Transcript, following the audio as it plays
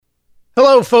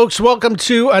Hello, folks. Welcome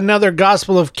to another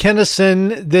Gospel of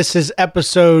Kennison. This is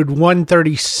episode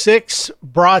 136,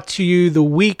 brought to you the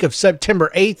week of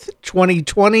September 8th,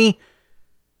 2020.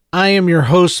 I am your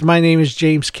host. My name is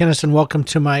James Kennison. Welcome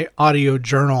to my audio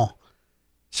journal.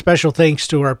 Special thanks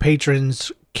to our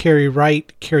patrons, Carrie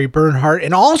Wright, Carrie Bernhardt,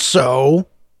 and also,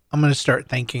 I'm going to start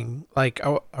thanking like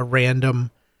a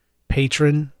random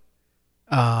patron,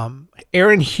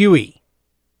 Aaron Huey,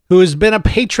 who has been a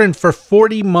patron for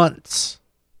 40 months.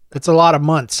 That's a lot of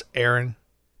months, Aaron.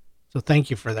 So thank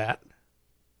you for that.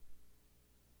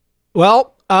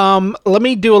 Well, let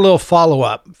me do a little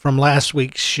follow-up from last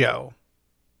week's show.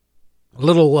 A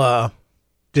little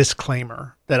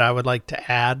disclaimer that I would like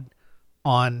to add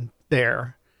on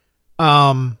there.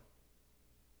 I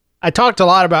talked a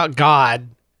lot about God,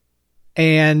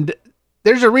 and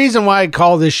there's a reason why I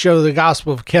call this show the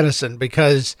Gospel of Kennison,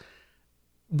 because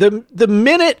the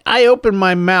minute I open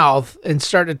my mouth and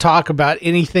start to talk about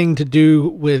anything to do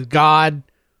with God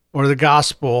or the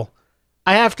gospel,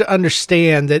 I have to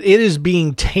understand that it is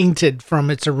being tainted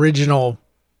from its original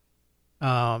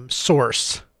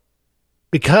source,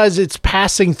 because it's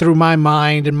passing through my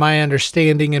mind and my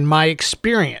understanding and my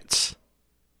experience.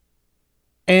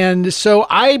 And so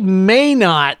I may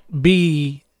not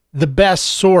be the best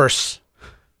source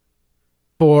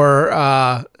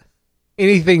for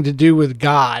anything to do with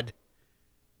God,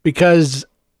 because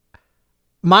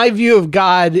my view of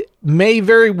God may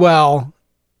very well,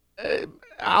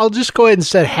 I'll just go ahead and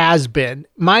say has been.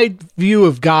 My view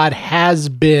of God has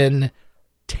been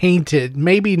tainted,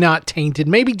 maybe not tainted,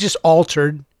 maybe just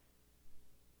altered.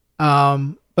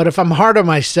 But if I'm hard on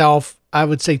myself, I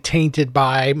would say tainted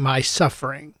by my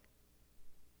suffering.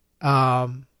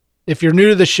 If you're new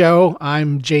to the show,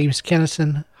 I'm James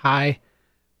Kennison. Hi.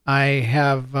 I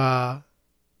have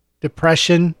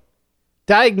depression,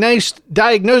 diagnosed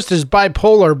as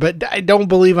bipolar, but I don't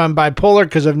believe I'm bipolar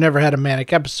because I've never had a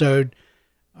manic episode.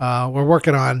 We're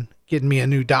working on getting me a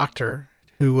new doctor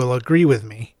who will agree with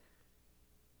me.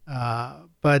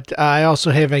 But I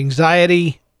also have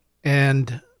anxiety,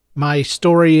 and my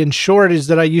story in short is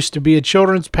that I used to be a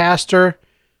children's pastor,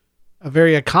 a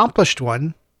very accomplished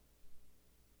one,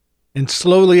 and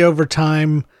slowly over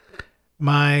time,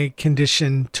 my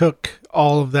condition took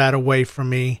all of that away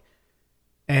from me.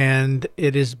 And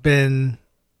it has been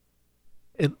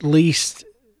at least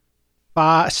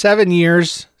 7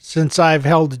 years since I've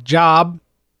held a job.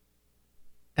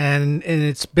 And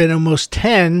it's been almost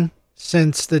 10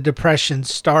 since the depression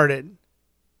started.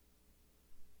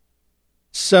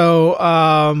 So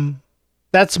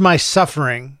that's my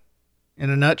suffering in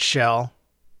a nutshell.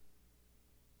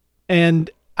 And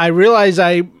I realize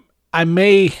I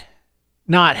may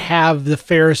not have the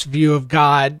fairest view of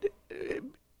God.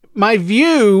 My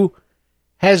view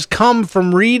has come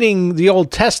from reading the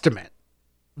Old Testament.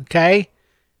 Okay?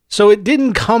 So it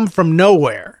didn't come from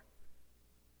nowhere.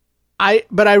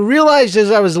 But I realized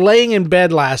as I was laying in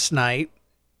bed last night,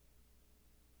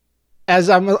 as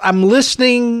I'm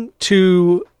listening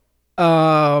to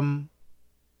a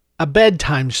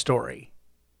bedtime story,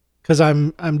 because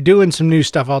I'm doing some new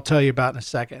stuff I'll tell you about in a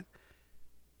second.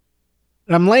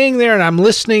 And I'm laying there and I'm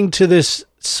listening to this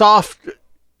soft,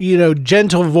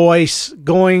 gentle voice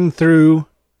going through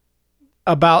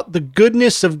about the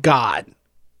goodness of God.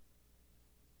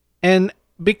 And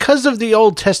because of the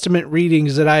Old Testament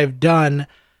readings that I've done,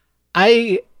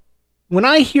 when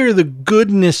I hear the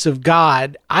goodness of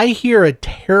God, I hear a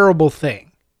terrible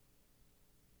thing.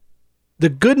 The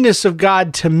goodness of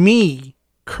God to me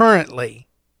currently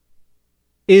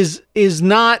is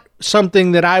not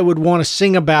something that I would want to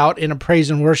sing about in a praise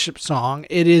and worship song.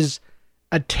 It is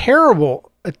a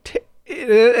terrible, I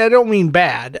don't mean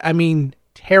bad, I mean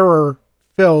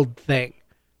terror-filled thing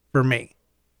for me.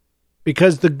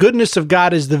 Because the goodness of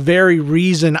God is the very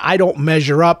reason I don't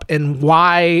measure up, and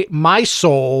why my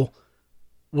soul,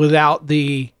 without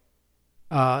the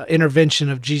intervention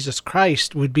of Jesus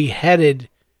Christ, would be headed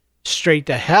straight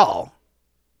to hell.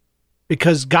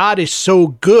 Because God is so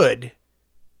good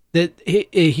that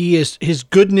his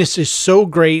goodness is so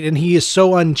great, and he is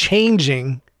so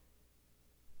unchanging,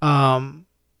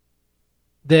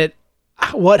 that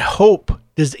what hope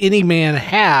does any man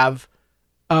have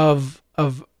of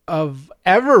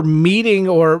ever meeting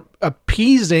or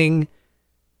appeasing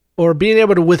or being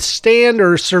able to withstand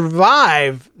or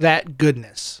survive that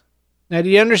goodness? Now, do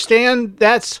you understand?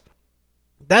 That's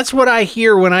what I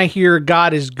hear when I hear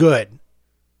God is good.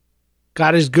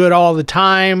 God is good all the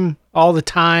time. All the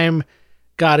time,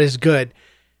 God is good.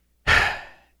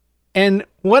 And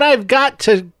what I've got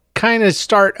to kind of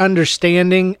start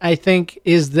understanding, I think,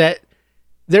 is that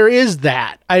there is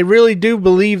that. I really do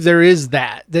believe there is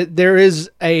that there is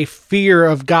a fear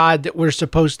of God that we're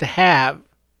supposed to have.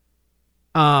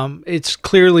 It's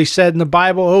clearly said in the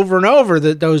Bible over and over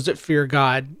that those that fear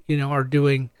God, they're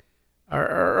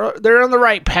on the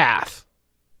right path.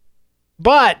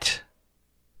 But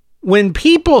when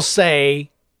people say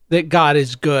that God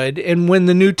is good, and when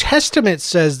the New Testament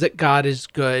says that God is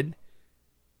good,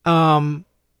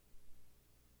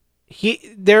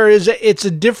 it's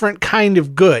a different kind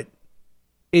of good.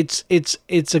 It's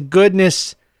a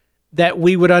goodness that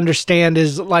we would understand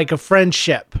as like a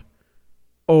friendship,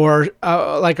 or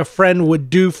like a friend would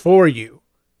do for you,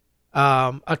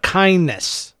 a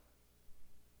kindness.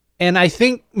 And I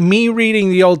think me reading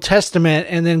the Old Testament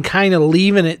and then kind of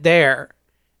leaving it there,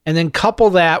 and then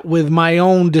couple that with my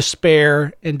own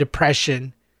despair and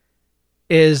depression,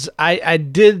 is I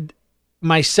did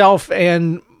myself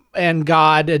and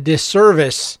God a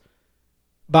disservice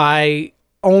by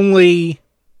only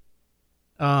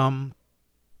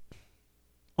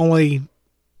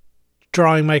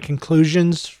drawing my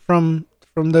conclusions from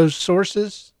those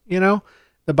sources, the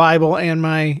Bible and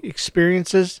my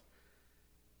experiences.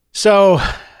 So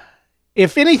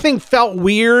if anything felt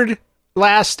weird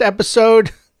last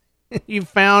episode, you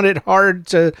found it hard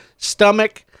to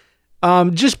stomach,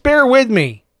 just bear with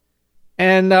me.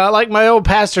 And like my old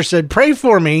pastor said, pray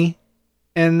for me,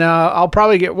 and I'll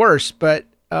probably get worse. But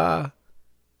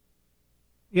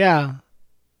yeah,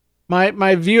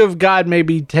 my view of God may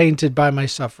be tainted by my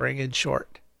suffering, in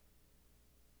short.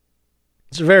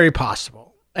 It's very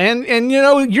possible. And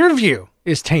your view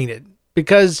is tainted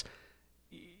because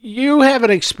you have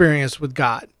an experience with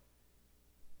God.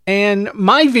 And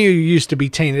my view used to be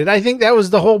tainted. I think that was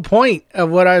the whole point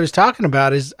of what I was talking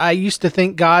about, is I used to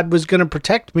think God was going to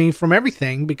protect me from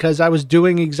everything because I was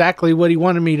doing exactly what he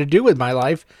wanted me to do with my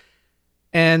life.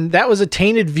 And that was a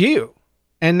tainted view.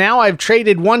 And now I've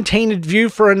traded one tainted view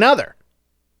for another.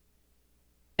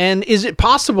 And is it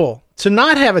possible to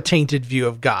not have a tainted view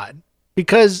of God?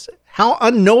 Because how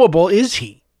unknowable is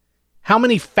he? How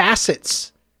many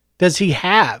facets does he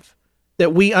have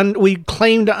that we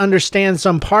claim to understand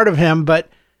some part of him, but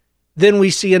then we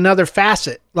see another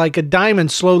facet, like a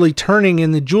diamond slowly turning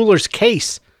in the jeweler's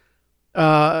case.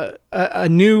 A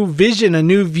new vision, a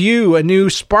new view, a new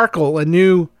sparkle, a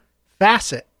new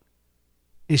facet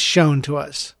is shown to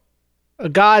us. A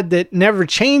God that never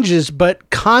changes, but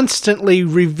constantly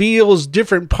reveals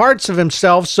different parts of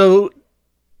himself, so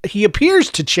he appears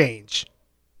to change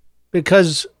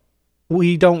because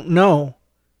we don't know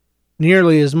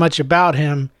nearly as much about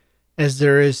him as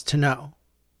there is to know.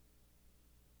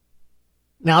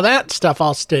 Now that stuff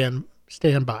I'll stand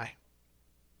by.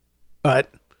 But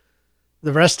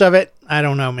the rest of it, I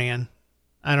don't know, man.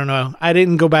 I don't know. I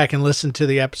didn't go back and listen to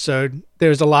the episode.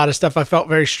 There's a lot of stuff I felt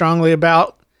very strongly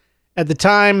about at the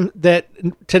time that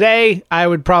today I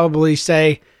would probably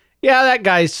say, yeah, that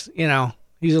guy's,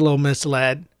 he's a little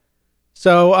misled.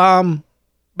 So,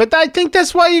 but I think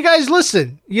that's why you guys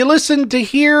listen. You listen to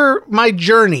hear my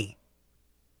journey.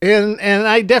 And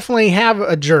I definitely have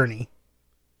a journey.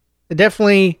 I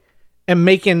definitely am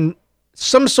making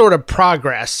some sort of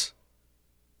progress.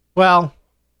 Well,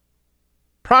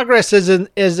 progress is in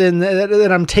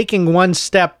that I'm taking one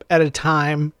step at a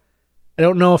time. I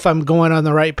don't know if I'm going on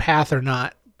the right path or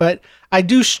not, but I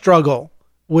do struggle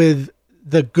with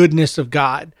the goodness of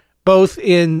God, both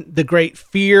in the great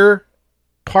fear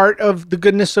part of the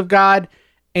goodness of God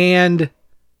and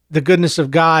the goodness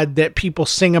of God that people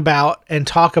sing about and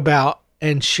talk about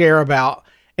and share about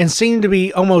and seem to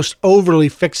be almost overly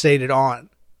fixated on.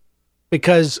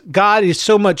 Because God is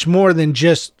so much more than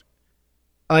just,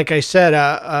 like I said,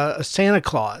 a Santa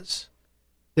Claus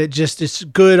that just is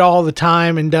good all the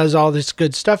time and does all this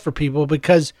good stuff for people.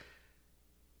 Because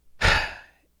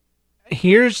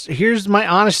here's my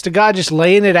honest to God, just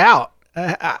laying it out.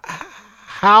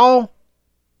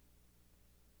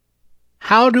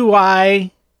 How do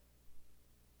I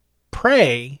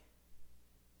pray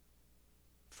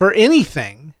for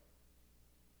anything?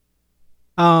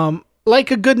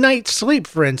 Like a good night's sleep,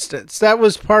 for instance. That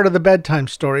was part of the bedtime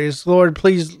story. Is Lord,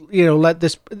 please, let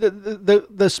this.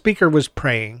 The speaker was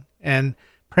praying and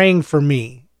praying for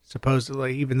me,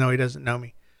 supposedly, even though he doesn't know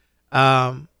me.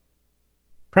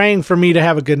 Praying for me to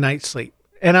have a good night's sleep.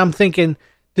 And I'm thinking,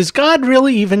 does God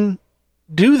really even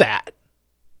do that?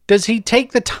 Does he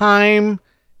take the time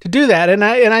to do that? And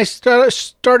I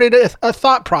started a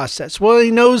thought process. Well,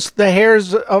 he knows the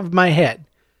hairs of my head.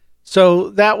 So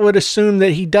that would assume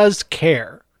that he does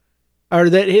care, or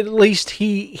that at least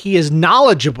he is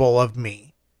knowledgeable of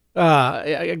me.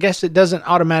 I guess it doesn't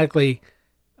automatically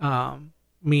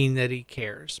mean that he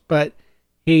cares, but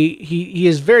He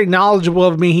is very knowledgeable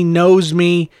of me. He knows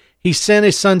me. He sent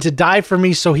his son to die for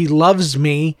me, so he loves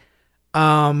me.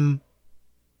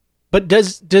 But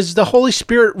does the Holy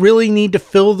Spirit really need to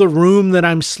fill the room that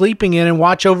I'm sleeping in and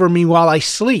watch over me while I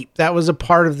sleep? That was a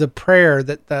part of the prayer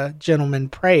that the gentleman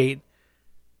prayed.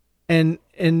 And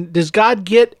does God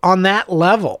get on that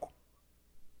level?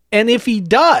 And if he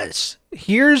does,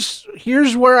 here's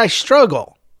where I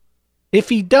struggle. If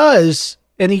he does,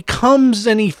 and he comes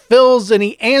and he fills and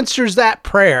he answers that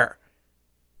prayer,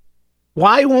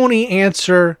 why won't he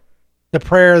answer the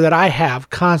prayer that I have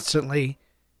constantly?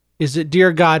 Is that,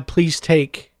 dear God, please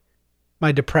take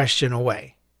my depression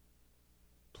away.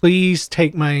 Please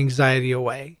take my anxiety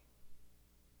away.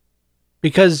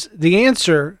 Because the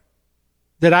answer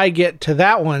that I get to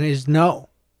that one is no.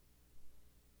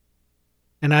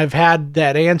 And I've had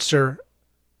that answer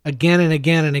again and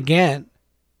again and again.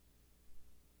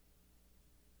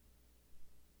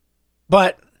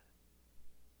 But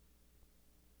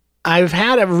I've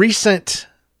had a recent,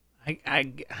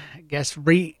 I guess,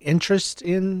 re-interest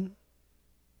in,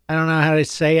 I don't know how to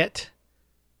say it,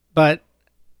 but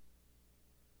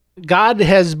God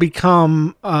has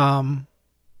become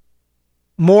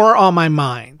more on my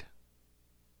mind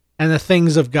and the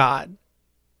things of God.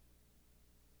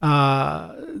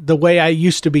 The way I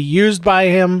used to be used by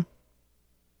him,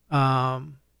 the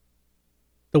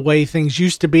way things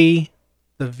used to be,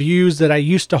 the views that I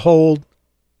used to hold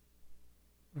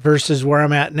versus where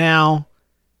I'm at now,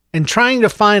 and trying to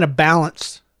find a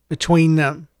balance between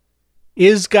them.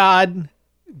 Is God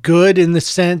good in the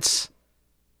sense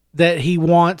that he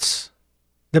wants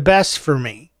the best for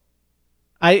me?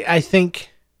 I think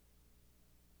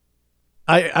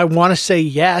I want to say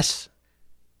yes.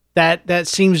 That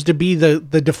seems to be the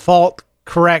default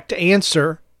correct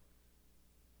answer.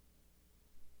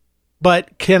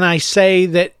 But can I say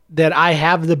that I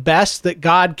have the best that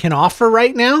God can offer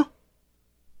right now?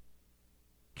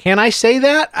 Can I say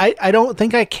that? I don't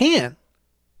think I can.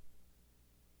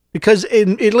 Because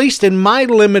at least in my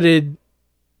limited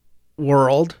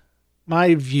world,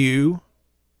 my view,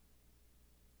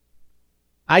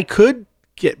 I could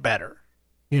get better.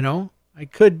 You know, I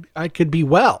could be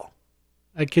well.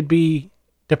 I could be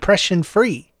depression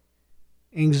free,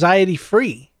 anxiety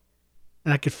free,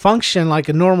 and I could function like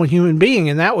a normal human being,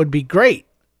 and that would be great.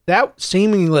 That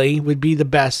seemingly would be the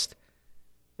best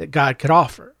that God could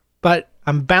offer. But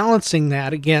I'm balancing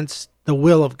that against the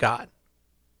will of God.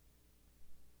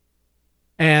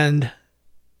 And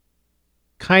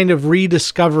kind of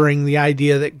rediscovering the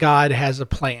idea that God has a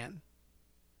plan.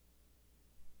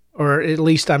 Or at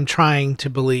least I'm trying to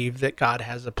believe that God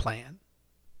has a plan.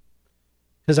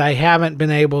 Because I haven't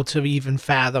been able to even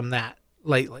fathom that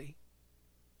lately.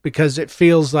 Because it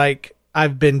feels like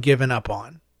I've been given up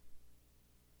on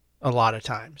a lot of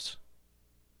times.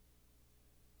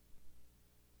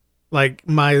 Like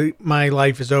my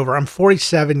life is over. I'm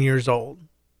 47 years old.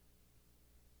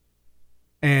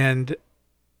 And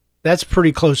that's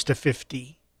pretty close to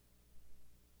 50.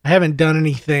 I haven't done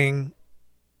anything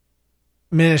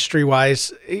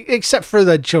ministry-wise, except for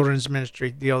the children's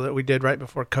ministry deal that we did right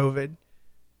before COVID.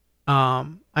 I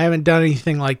haven't done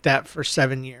anything like that for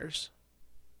 7 years.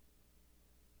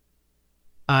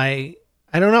 I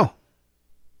don't know.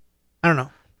 I'm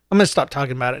going to stop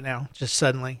talking about it now. Just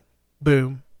suddenly.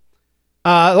 Boom.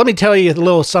 Let me tell you a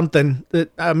little something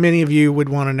that many of you would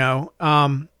want to know.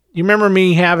 You remember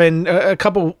me having a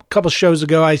couple shows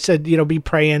ago, I said, be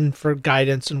praying for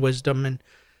guidance and wisdom. And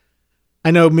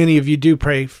I know many of you do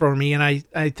pray for me, and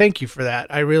I thank you for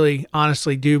that. I really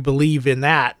honestly do believe in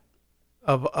that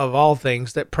of all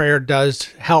things, that prayer does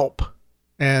help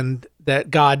and that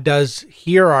God does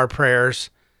hear our prayers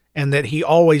and that he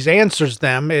always answers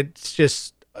them. It's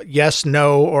just yes,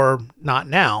 no, or not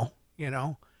now,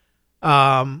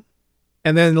 And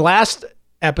then last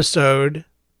episode,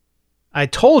 I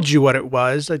told you what it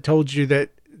was. I told you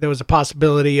that there was a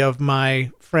possibility of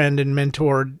my friend and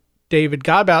mentor, David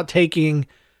Godbout, taking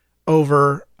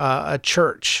over a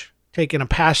church, taking a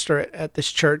pastorate at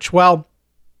this church. Well,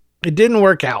 it didn't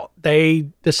work out. They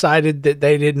decided that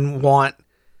they didn't want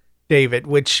David,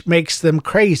 which makes them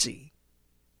crazy.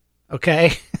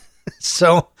 Okay?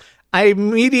 So I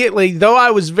immediately, though I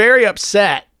was very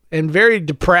upset and very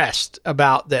depressed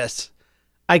about this,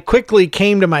 I quickly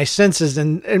came to my senses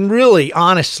and really,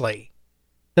 honestly,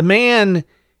 the man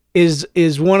is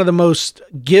one of the most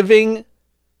giving,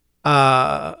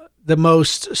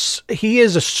 he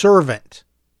is a servant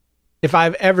if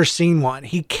I've ever seen one.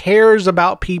 He cares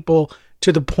about people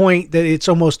to the point that it's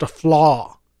almost a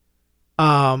flaw.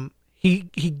 He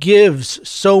gives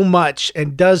so much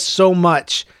and does so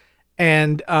much,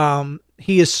 and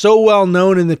he is so well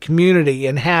known in the community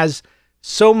and has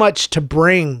so much to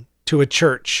bring to a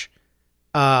church.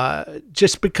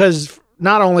 Just because,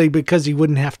 not only because he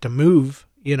wouldn't have to move,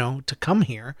 to come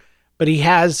here, but he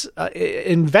has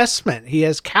investment. He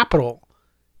has capital.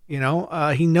 He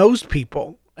knows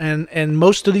people, and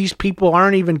most of these people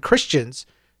aren't even Christians.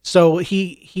 So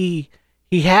he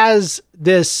has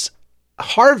this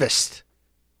harvest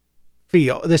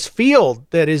this field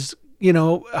that is,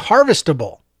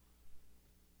 harvestable.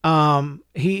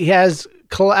 He has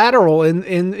collateral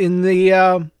in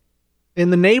the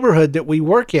neighborhood that we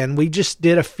work in. We just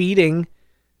did a feeding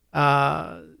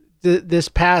this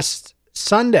past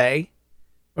Sunday,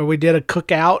 where we did a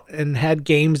cookout and had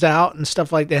games out and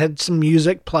stuff like that. Had some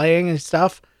music playing and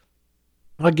stuff.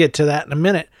 I'll get to that in a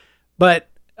minute. But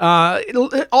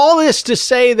all this to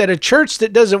say that a church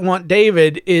that doesn't want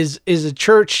David is a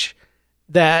church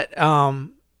that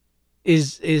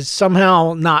is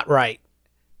somehow not right.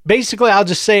 Basically, I'll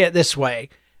just say it this way,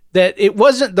 that it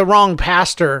wasn't the wrong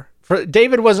pastor.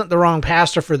 David wasn't the wrong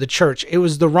pastor for the church. It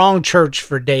was the wrong church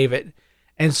for David.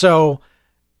 And so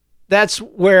that's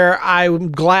where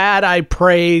I'm glad I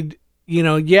prayed,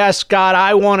 yes, God,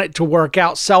 I want it to work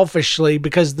out selfishly,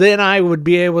 because then I would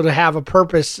be able to have a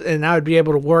purpose and I would be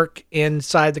able to work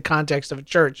inside the context of a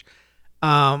church,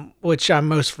 which I'm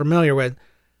most familiar with.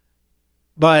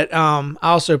 But I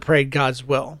also prayed God's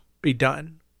will be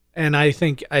done. And I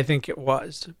think it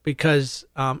was, because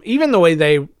even the way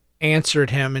they answered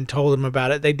him and told him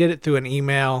about it, they did it through an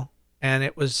email, and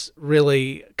it was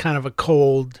really kind of a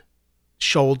cold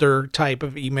shoulder type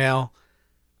of email.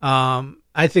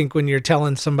 I think when you're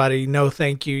telling somebody no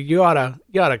thank you, you ought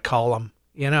to call them.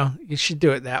 You should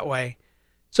do it that way.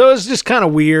 So it's just kind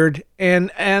of weird,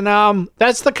 and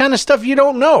that's the kind of stuff you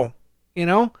don't know.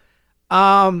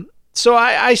 So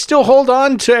I still hold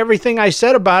on to everything I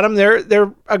said about them.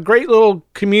 They're a great little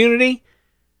community.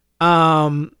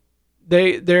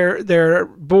 Their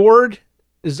board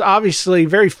is obviously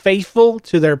very faithful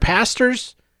to their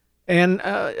pastors, and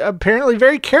apparently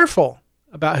very careful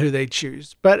about who they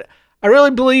choose. But I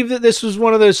really believe that this was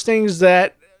one of those things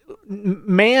that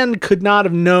man could not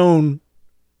have known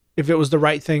if it was the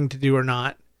right thing to do or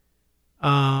not.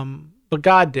 But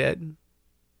God did.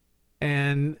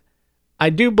 And I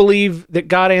do believe that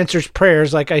God answers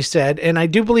prayers, like I said, and I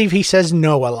do believe he says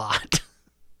no a lot.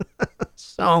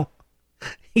 So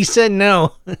he said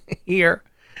no here.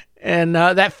 And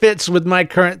that fits with my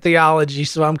current theology,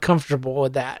 so I'm comfortable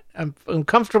with that. I'm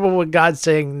comfortable with God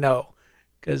saying no,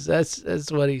 because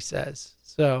that's what he says.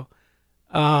 So,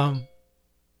 so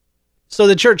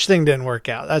the church thing didn't work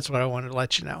out. That's what I wanted to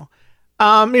let you know.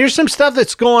 Here's some stuff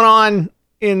that's going on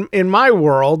in my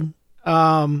world.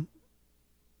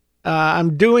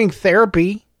 I'm doing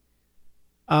therapy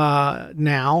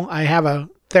now. I have a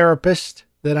therapist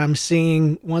that I'm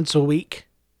seeing once a week.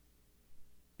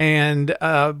 And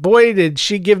boy, did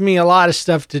she give me a lot of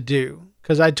stuff to do,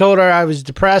 because I told her I was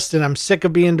depressed and I'm sick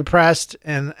of being depressed,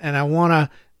 and I want to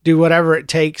do whatever it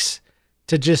takes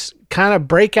to just kind of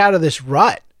break out of this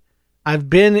rut. I've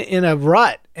been in a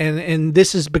rut, and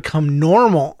this has become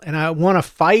normal, and I want to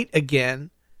fight again.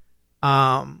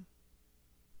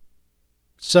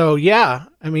 So yeah,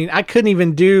 I mean, I couldn't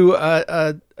even do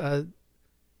that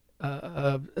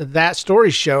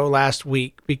story show last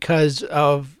week because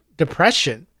of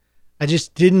depression. I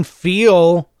just didn't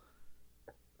feel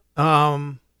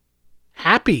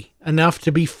happy enough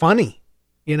to be funny,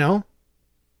 I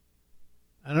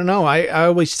don't know. I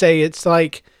always say it's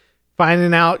like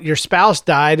finding out your spouse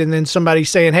died and then somebody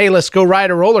saying, hey, let's go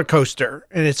ride a roller coaster.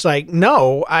 And it's like,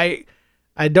 no, I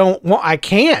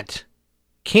can't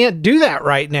do that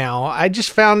right now. I just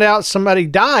found out somebody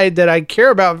died that I care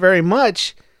about very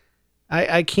much.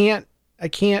 I can't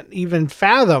even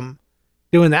fathom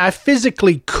doing that. I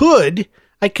physically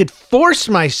I could force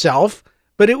myself,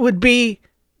 but it would be,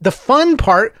 the fun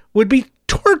part would be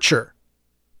torture.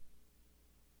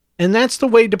 And that's the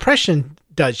way depression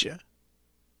does you,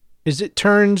 is it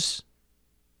turns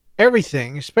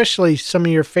everything, especially some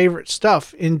of your favorite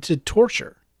stuff, into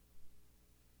torture.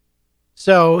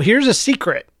 So here's a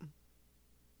secret.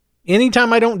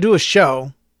 Anytime I don't do a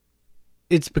show,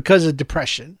 it's because of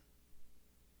depression.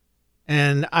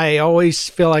 And I always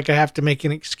feel like I have to make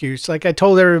an excuse. Like I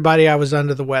told everybody I was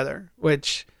under the weather,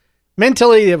 which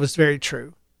mentally it was very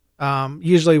true.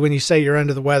 Usually when you say you're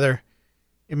under the weather,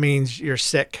 it means you're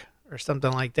sick or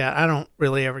something like that. I don't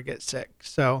really ever get sick.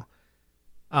 So,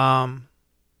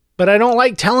 but I don't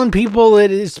like telling people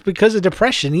that it's because of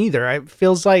depression either. It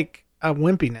feels like a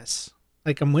wimpiness,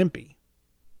 like I'm wimpy.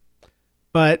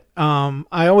 But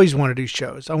I always want to do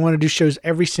shows. I want to do shows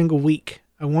every single week.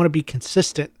 I want to be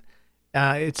consistent.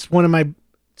 It's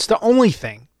the only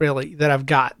thing really that I've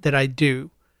got that I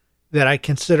do that I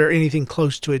consider anything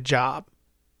close to a job.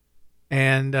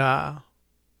 And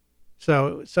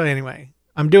so anyway,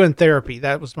 I'm doing therapy.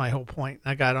 That was my whole point.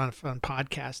 I got on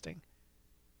podcasting.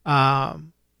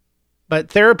 But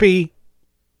therapy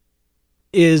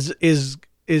is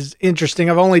interesting.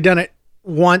 I've only done it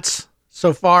once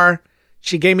so far.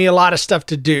 She gave me a lot of stuff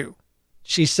to do.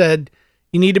 She said,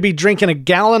 you need to be drinking a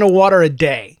gallon of water a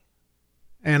day.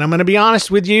 And I'm going to be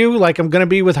honest with you, like I'm going to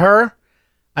be with her.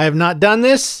 I have not done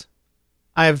this.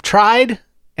 I have tried,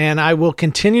 and I will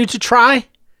continue to try,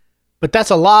 but that's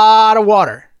a lot of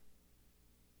water.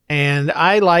 And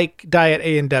I like Diet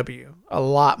A&W a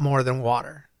lot more than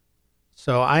water.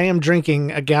 So I am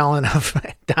drinking a gallon of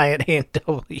Diet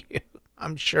A&W,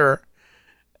 I'm sure,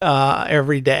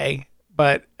 every day.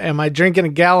 But am I drinking a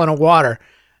gallon of water?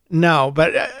 No,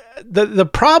 but the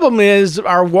problem is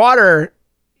our water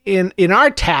in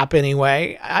our tap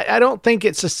anyway. I don't think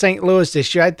it's a St. Louis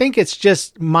issue. I think it's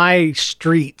just my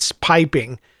streets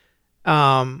piping.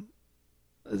 Look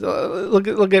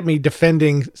at me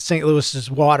defending St.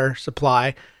 Louis's water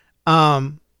supply.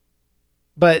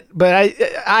 But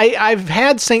I've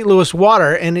had St. Louis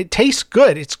water and it tastes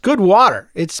good. It's good water.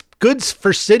 It's good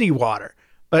for city water.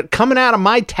 But coming out of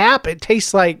my tap, it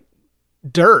tastes like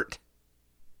dirt.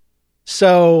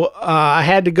 So I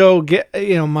had to go get,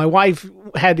 my wife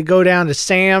had to go down to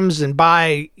Sam's and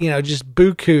buy, just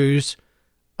bukus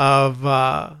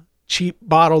of cheap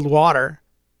bottled water,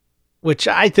 which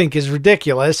I think is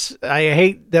ridiculous. I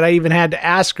hate that I even had to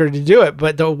ask her to do it,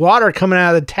 but the water coming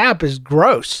out of the tap is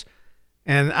gross.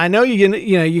 And I know you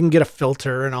can get a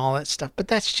filter and all that stuff, but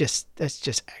that's just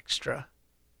extra.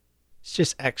 It's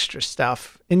just extra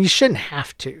stuff. And you shouldn't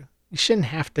have to. You shouldn't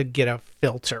have to get a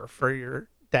filter for your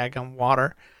daggum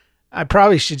water. I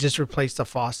probably should just replace the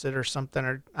faucet or something,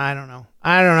 or I don't know.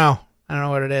 I don't know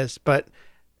what it is, but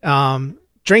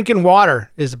drinking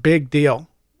water is a big deal.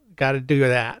 Got to do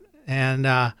that.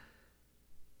 And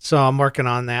so I'm working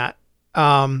on that.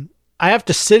 I have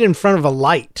to sit in front of a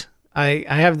light. I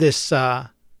have this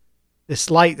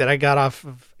light that I got off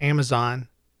of Amazon,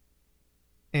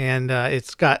 and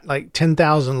it's got like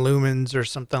 10,000 lumens or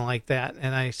something like that.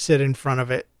 And I sit in front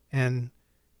of it, and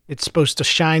it's supposed to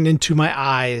shine into my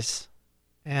eyes,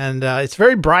 and it's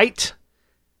very bright,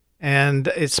 and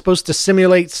it's supposed to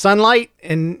simulate sunlight.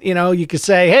 And you could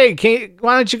say, hey,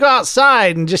 why don't you go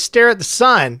outside and just stare at the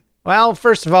sun? Well,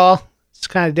 first of all, it's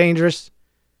kind of dangerous.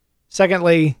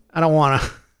 Secondly, I don't want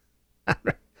to.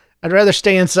 I'd rather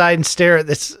stay inside and stare at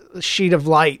this sheet of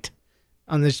light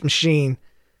on this machine.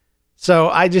 So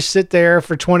I just sit there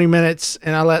for 20 minutes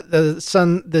and I let the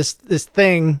sun, this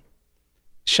thing,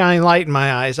 shine light in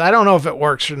my eyes. I don't know if it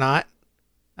works or not.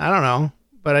 I don't know,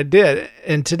 but I did.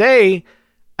 And today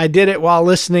I did it while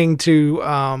listening to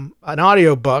an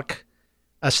audiobook,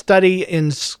 A Study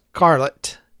in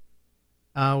Scarlet,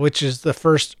 which is the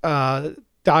first in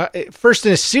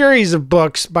a series of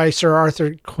books by Sir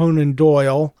Arthur Conan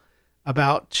Doyle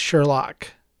about Sherlock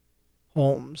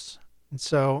Holmes. And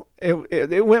so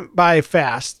it went by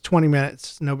fast, 20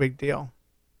 minutes, no big deal.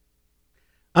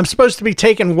 I'm supposed to be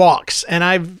taking walks, and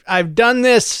I've done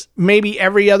this maybe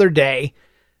every other day.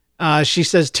 She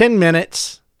says 10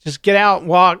 minutes, just get out and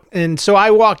walk. And so I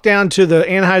walk down to the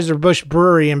Anheuser-Busch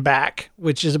Brewery and back,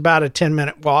 which is about a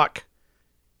 10-minute walk.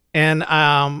 And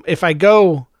if I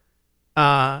go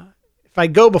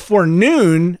before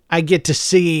noon, I get to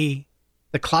see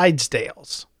the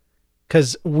Clydesdales,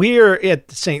 because we're at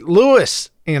the St.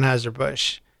 Louis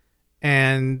Anheuser-Busch,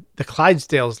 and the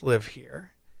Clydesdales live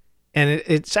here. And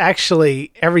it's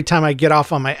actually, every time I get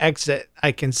off on my exit,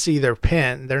 I can see their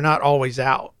pin. They're not always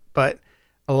out, but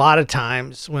a lot of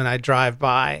times when I drive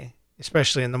by,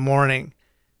 especially in the morning,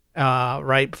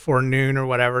 right before noon or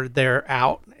whatever, they're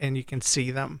out and you can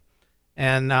see them.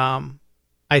 And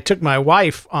I took my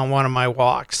wife on one of my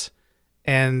walks,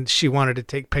 and she wanted to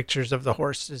take pictures of the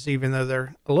horses, even though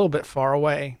they're a little bit far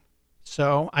away.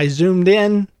 So I zoomed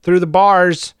in through the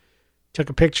bars, took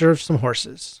a picture of some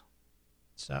horses.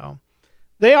 So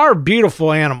they are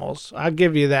beautiful animals. I'll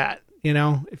give you that.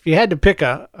 If you had to pick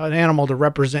an animal to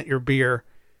represent your beer,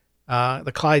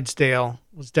 the Clydesdale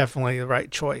was definitely the right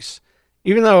choice.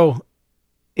 Even though,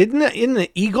 isn't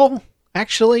the eagle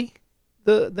actually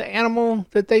the animal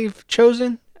that they've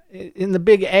chosen in the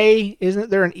big A?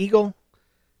 Isn't there an eagle?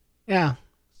 Yeah.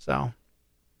 So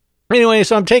anyway,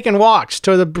 so I'm taking walks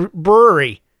to the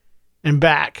brewery and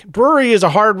back. Brewery is a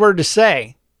hard word to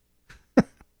say.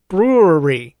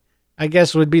 Brewery, I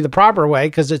guess, would be the proper way,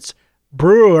 because it's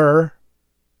brewery,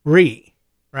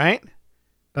 right?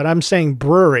 But I'm saying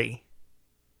brewery.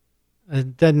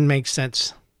 It doesn't make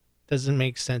sense. Doesn't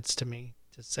make sense to me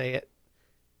to say it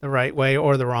the right way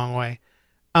or the wrong way.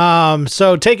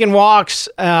 So taking walks,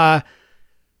 I've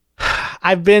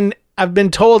been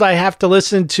told I have to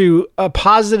listen to a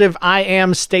positive I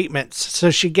am statements.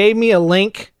 So she gave me a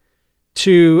link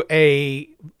to a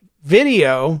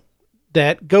video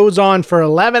that goes on for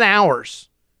 11 hours.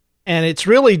 And it's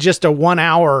really just a 1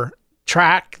 hour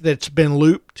track that's been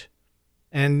looped.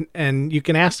 And you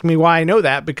can ask me why I know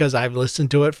that, because I've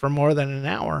listened to it for more than an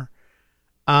hour.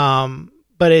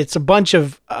 But it's a bunch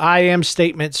of I am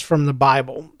statements from the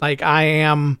Bible. Like, I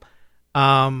am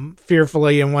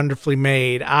fearfully and wonderfully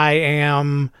made. I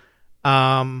am,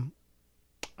 I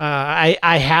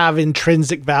have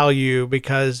intrinsic value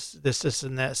because this,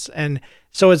 and this. And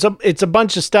so it's a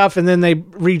bunch of stuff. And then they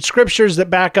read scriptures that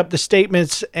back up the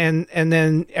statements. And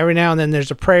then every now and then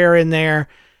there's a prayer in there.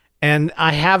 And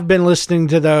I have been listening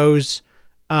to those.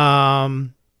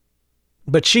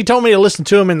 But she told me to listen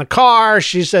to them in the car.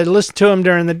 She said, listen to them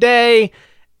during the day.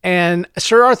 And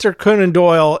Sir Arthur Conan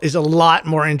Doyle is a lot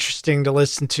more interesting to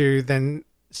listen to than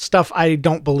stuff I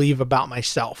don't believe about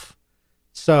myself.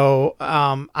 So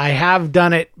I have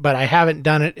done it, but I haven't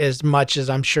done it as much as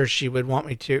I'm sure she would want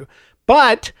me to.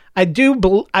 But I do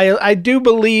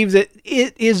believe that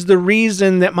it is the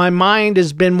reason that my mind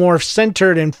has been more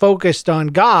centered and focused on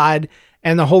God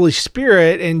and the Holy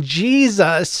Spirit and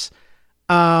Jesus,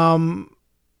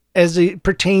 as it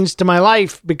pertains to my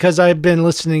life, because I've been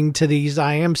listening to these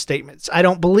I am statements. I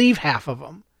don't believe half of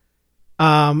them.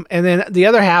 And then the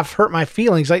other half hurt my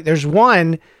feelings. Like, there's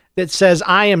one that says,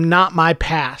 I am not my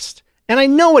past. And I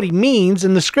know what he means.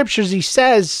 And the scriptures he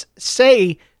says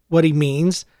say what he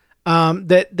means.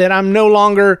 That I'm no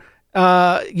longer,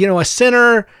 a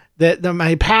sinner, that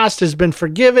my past has been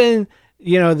forgiven,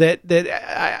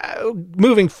 that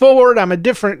moving forward, I'm a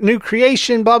different new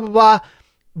creation, blah, blah, blah.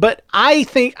 But I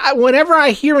think whenever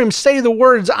I hear him say the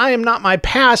words, I am not my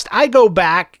past, I go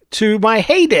back to my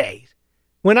heyday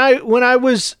when I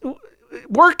was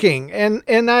working and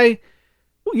I,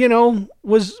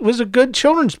 was a good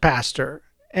children's pastor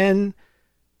and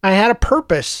I had a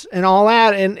purpose and all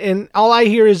that. And all I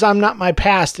hear is I'm not my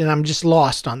past. And I'm just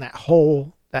lost on that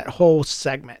whole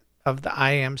segment of the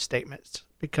I am statements,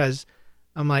 because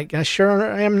I'm like, I sure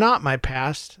am not my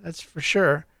past. That's for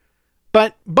sure.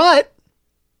 But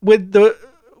with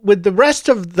the rest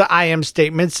of the I am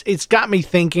statements, it's got me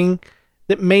thinking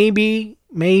that maybe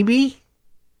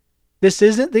this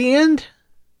isn't the end,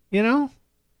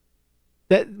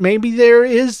 that maybe there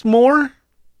is more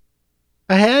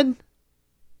ahead.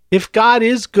 If God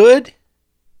is good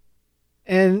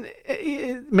and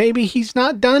maybe he's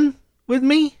not done with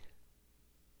me,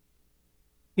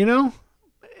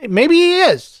 maybe he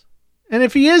is. And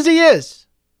if he is, he is.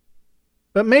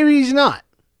 But maybe he's not.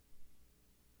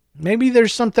 Maybe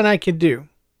there's something I could do.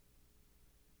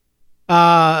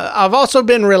 I've also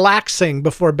been relaxing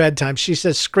before bedtime. She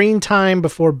says screen time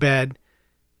before bed.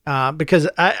 Because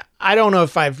I don't know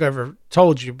if I've ever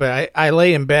told you, but I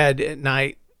lay in bed at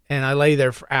night and I lay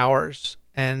there for hours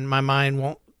and my mind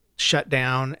won't shut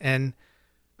down. And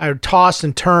I would toss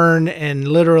and turn and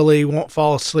literally won't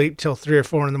fall asleep till 3 or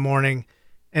 4 in the morning.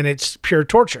 And it's pure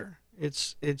torture.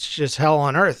 It's just hell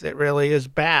on earth. It really is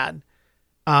bad.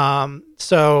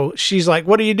 So she's like,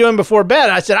 what are you doing before bed?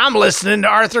 I said, I'm listening to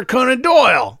Arthur Conan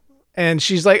Doyle. And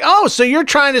she's like, oh, so you're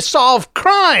trying to solve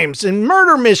crimes and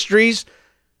murder mysteries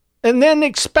and then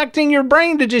expecting your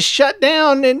brain to just shut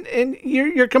down and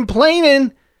you're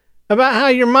complaining about how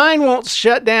your mind won't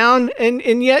shut down.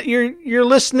 And yet you're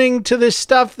listening to this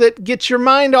stuff that gets your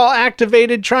mind all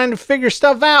activated, trying to figure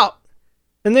stuff out.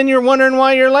 And then you're wondering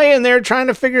why you're laying there trying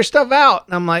to figure stuff out.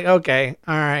 And I'm like, okay,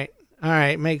 all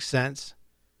right. Makes sense.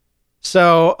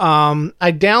 So,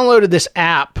 I downloaded this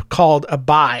app called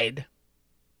Abide.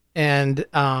 And,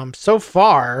 so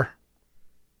far,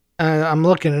 I'm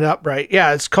looking it up right.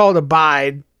 Yeah, it's called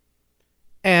Abide.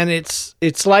 And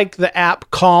it's like the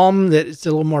app Calm that is a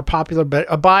little more popular, but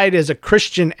Abide is a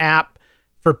Christian app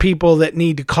for people that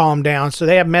need to calm down. So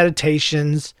they have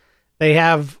meditations, they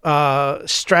have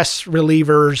stress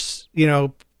relievers,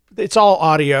 it's all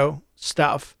audio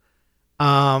stuff.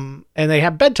 And they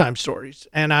have bedtime stories.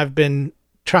 And I've been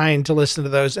trying to listen to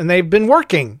those and they've been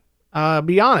working,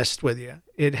 be honest with you.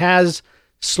 It has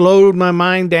slowed my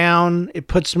mind down. It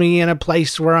puts me in a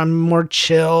place where I'm more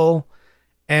chill.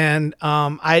 And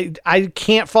I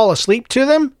can't fall asleep to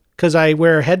them because I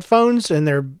wear headphones and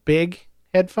they're big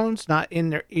headphones, not in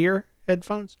their ear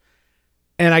headphones.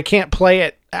 And I can't play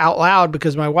it out loud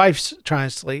because my wife's trying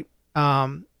to sleep.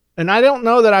 And I don't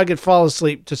know that I could fall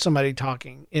asleep to somebody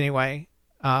talking anyway.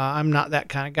 I'm not that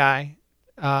kind of guy.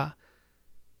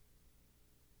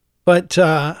 But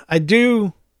I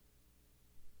do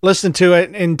listen to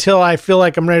it until I feel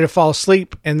like I'm ready to fall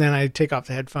asleep, and then I take off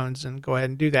the headphones and go ahead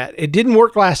and do that. It didn't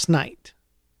work last night,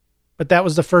 but that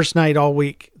was the first night all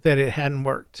week that it hadn't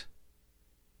worked.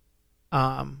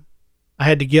 I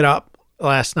had to get up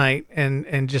last night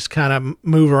and just kind of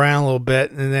move around a little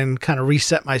bit and then kind of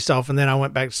reset myself, and then I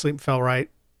went back to sleep and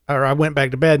I went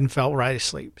back to bed and fell right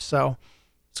asleep. So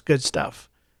it's good stuff.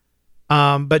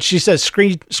 But she says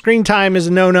screen time is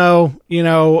a no-no.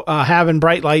 Having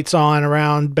bright lights on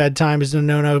around bedtime is a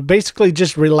no-no. Basically,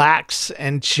 just relax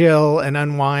and chill and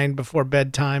unwind before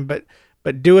bedtime. But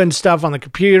doing stuff on the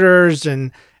computers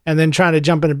and then trying to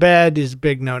jump into bed is a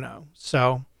big no-no.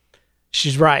 So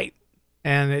she's right,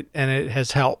 and it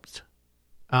has helped.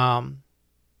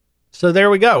 So there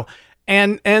we go.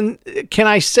 And can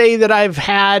I say that I've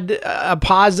had a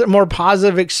more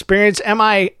positive experience? Am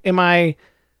I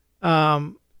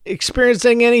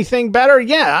experiencing anything better?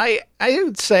 Yeah, I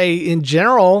would say in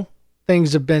general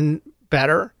things have been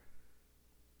better.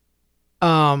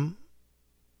 I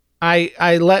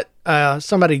let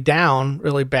somebody down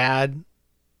really bad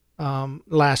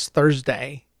last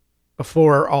Thursday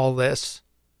before all this.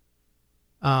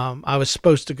 I was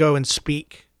supposed to go and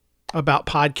speak about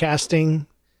podcasting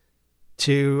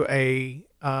to a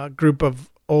group of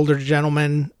older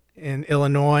gentlemen in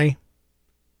Illinois.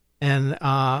 And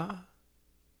I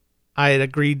had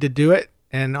agreed to do it.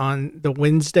 And on the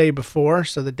Wednesday before,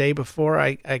 so the day before,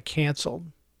 I canceled.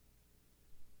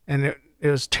 And it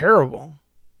was terrible.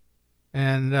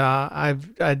 And I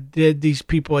did these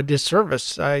people a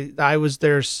disservice. I was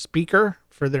their speaker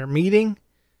for their meeting,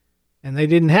 and they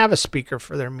didn't have a speaker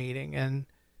for their meeting. And,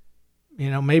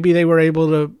 maybe they were able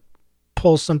to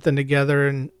pull something together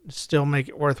and still make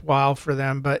it worthwhile for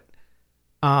them. But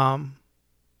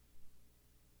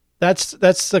that's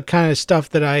the kind of stuff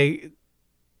that I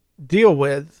deal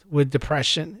with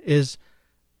depression. Is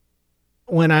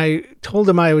when I told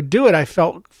them I would do it, I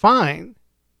felt fine.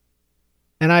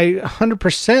 And I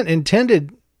 100%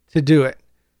 intended to do it.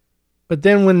 But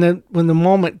then when the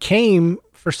moment came,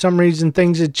 for some reason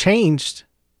things had changed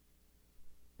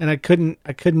and I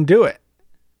couldn't do it.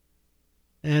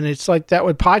 And it's like that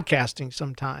with podcasting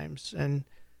sometimes. And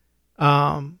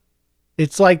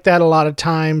it's like that a lot of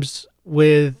times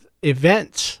with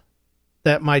events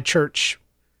that my church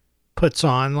puts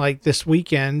on, like this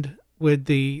weekend with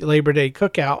the Labor Day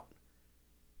cookout.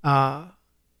 I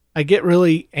get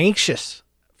really anxious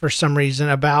for some reason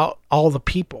about all the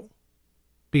people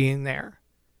being there.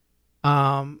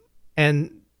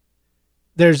 And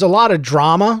there's a lot of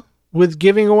drama with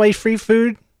giving away free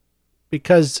food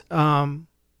because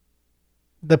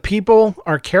the people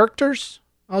are characters.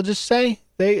 I'll just say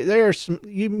they are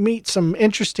you meet some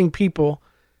interesting people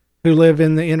who live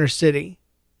in the inner city.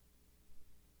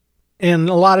 And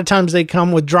a lot of times they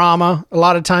come with drama. A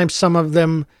lot of times some of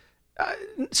them,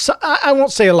 I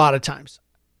won't say a lot of times.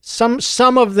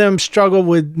 Some of them struggle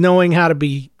with knowing how to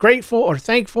be grateful or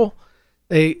thankful.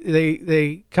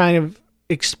 They kind of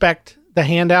expect the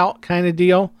handout kind of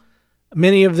deal.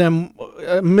 Many of them,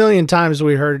 a million times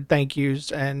we heard thank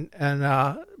yous and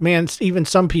man, even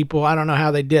some people, I don't know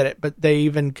how they did it, but they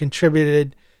even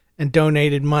contributed and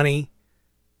donated money,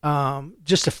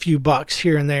 just a few bucks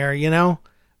here and there,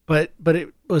 but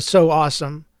it was so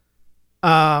awesome.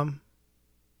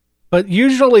 But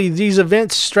usually these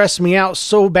events stress me out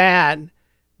so bad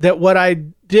that what I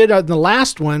did on the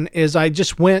last one is I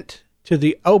just went to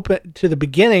the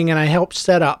beginning and I helped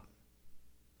set up,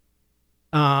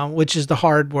 which is the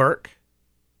hard work.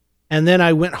 And then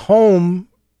I went home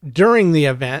during the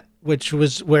event, which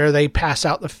was where they pass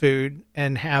out the food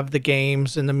and have the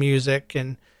games and the music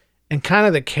and kind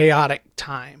of the chaotic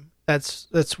time.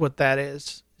 That's what that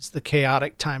is. It's the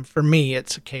chaotic time. For me,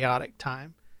 it's a chaotic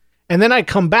time. And then I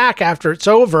come back after it's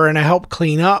over and I help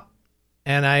clean up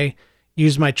and I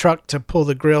use my truck to pull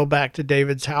the grill back to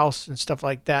David's house and stuff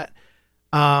like that.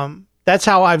 That's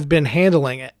how I've been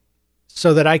handling it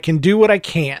so that I can do what I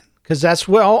can. Because that's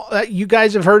what you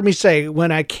guys have heard me say.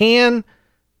 When I can,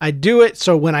 I do it.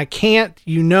 So when I can't,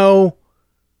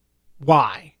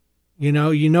 why.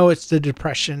 It's the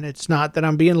depression. It's not that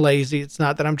I'm being lazy. It's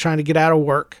not that I'm trying to get out of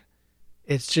work.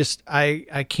 It's just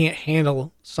I can't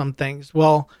handle some things.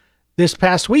 Well, this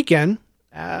past weekend,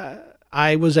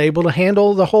 I was able to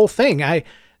handle the whole thing. There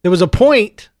was a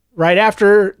point right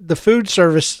after the food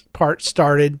service part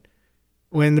started,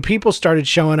 when the people started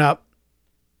showing up,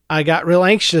 I got real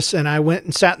anxious and I went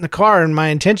and sat in the car and my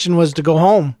intention was to go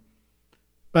home.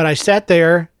 But I sat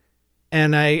there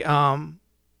and I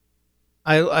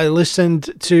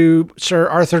listened to Sir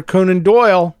Arthur Conan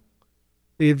Doyle,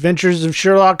 The Adventures of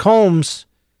Sherlock Holmes,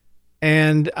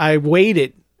 and I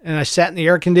waited, and I sat in the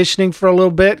air conditioning for a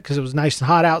little bit because it was nice and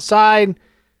hot outside,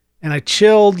 and I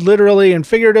chilled literally and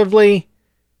figuratively,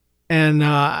 and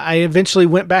I eventually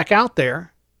went back out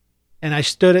there, and I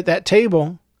stood at that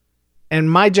table, and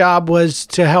my job was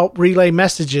to help relay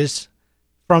messages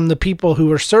from the people who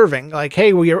were serving, like,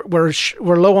 hey, we're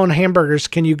low on hamburgers.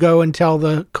 Can you go and tell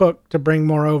the cook to bring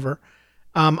more over?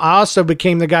 I also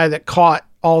became the guy that caught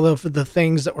all of the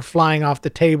things that were flying off the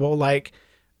table, like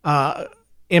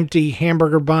empty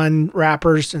hamburger bun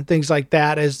wrappers and things like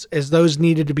that. As those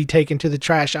needed to be taken to the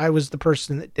trash, I was the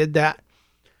person that did that.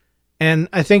 And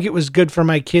I think it was good for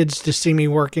my kids to see me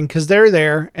working, because they're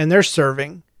there and they're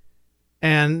serving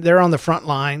and they're on the front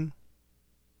line.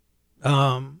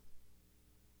 And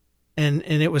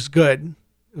it was good.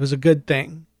 It was a good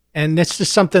thing. And it's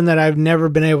just something that I've never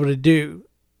been able to do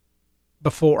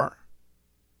before.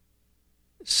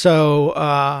 So,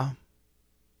 I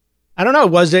don't know.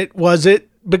 Was it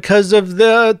because of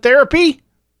the therapy?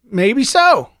 Maybe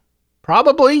so.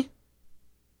 Probably.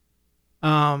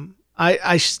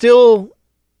 I still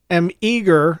am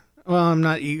eager. Well, I'm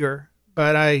not eager,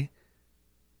 but I'm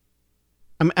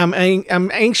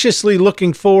anxiously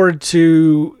looking forward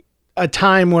to a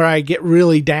time where I get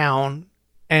really down,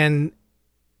 and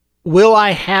will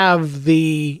I have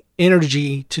the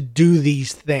energy to do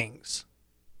these things,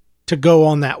 to go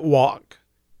on that walk,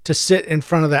 to sit in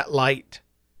front of that light,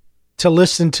 to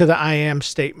listen to the I am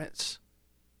statements,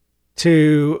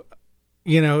 to,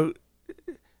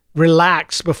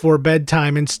 relax before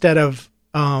bedtime instead of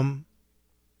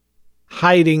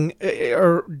hiding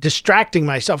or distracting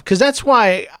myself. Because that's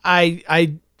why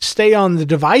I stay on the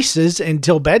devices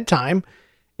until bedtime.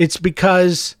 It's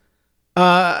because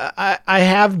I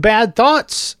have bad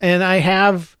thoughts, and I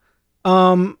have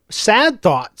sad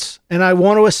thoughts, and I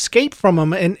want to escape from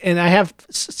them, and I have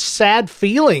sad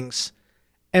feelings.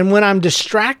 And when I'm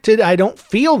distracted, I don't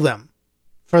feel them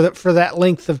for that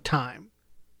length of time.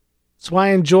 That's why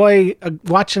I enjoy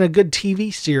watching a good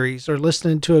TV series or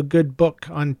listening to a good book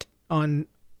on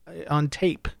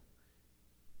tape.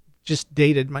 Just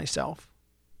dated myself.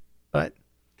 But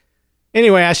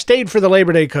anyway, I stayed for the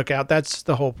Labor Day cookout. That's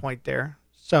the whole point there.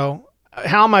 So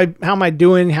how am I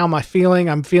doing? How am I feeling?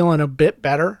 I'm feeling a bit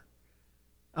better.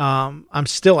 I'm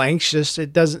still anxious.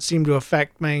 It doesn't seem to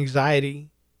affect my anxiety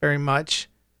very much,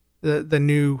 the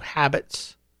new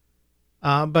habits.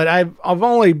 But I've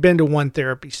only been to one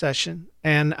therapy session,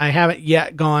 and I haven't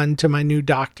yet gone to my new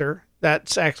doctor.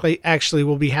 That's actually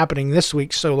will be happening this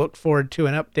week. So look forward to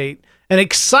an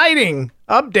exciting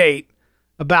update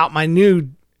about my new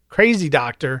crazy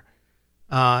doctor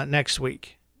next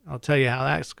week. I'll tell you how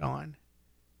that's going.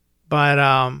 But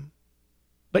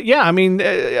yeah, I mean,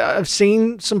 I've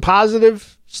seen some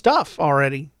positive stuff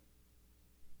already.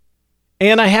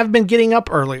 And I have been getting up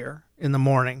earlier in the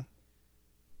morning.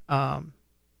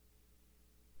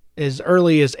 As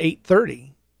early as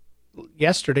 8:30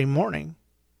 yesterday morning.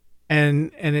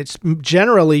 And it's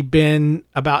generally been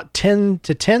about 10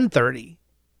 to 10:30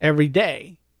 every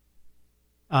day.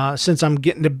 Since I'm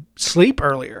getting to sleep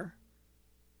earlier.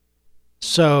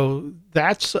 So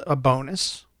that's a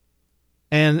bonus.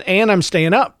 And I'm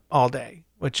staying up all day,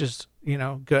 which is,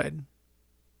 good.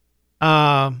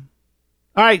 All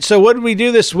right. So what did we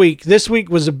do this week? This week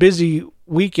was a busy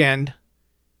weekend,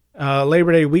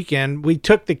 Labor Day weekend. We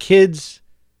took the kids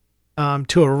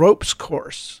to a ropes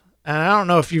course. And I don't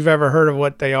know if you've ever heard of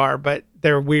what they are, but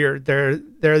they're weird.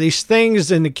 They're these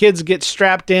things, and the kids get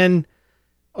strapped in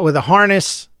with a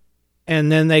harness,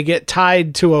 and then they get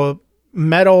tied to a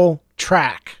metal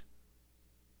track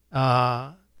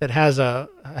that has a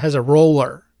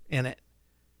roller in it,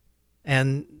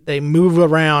 and they move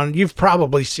around. You've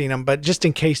probably seen them, but just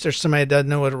in case there's somebody that doesn't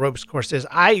know what a ropes course is,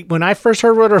 when I first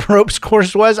heard what a ropes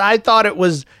course was, I thought it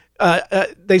was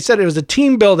they said it was a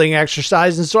team building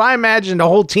exercise, and so I imagined a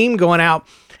whole team going out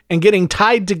and getting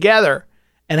tied together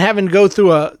and having to go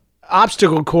through a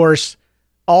obstacle course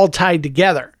all tied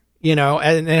together,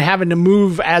 and having to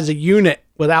move as a unit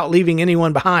without leaving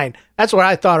anyone behind. That's what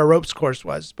I thought a ropes course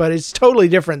was, but it's totally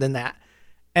different than that.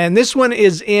 And this one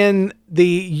is in the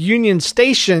Union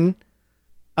Station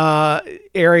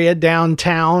area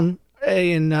downtown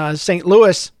in St.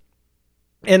 Louis,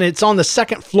 and it's on the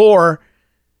second floor,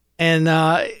 and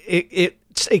it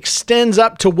extends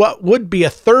up to what would be a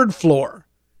third floor.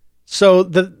 So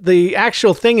the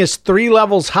actual thing is 3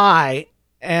 levels high,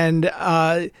 and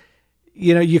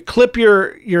you clip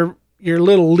your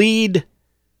little lead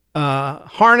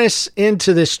harness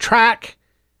into this track,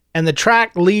 and the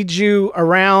track leads you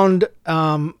around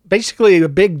basically a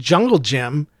big jungle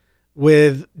gym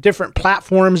with different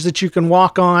platforms that you can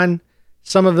walk on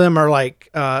Some of them are like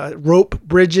rope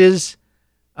bridges.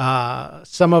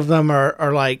 Some of them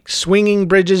are like swinging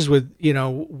bridges with,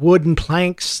 wooden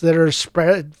planks that are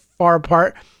spread far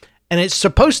apart. And it's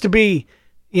supposed to be,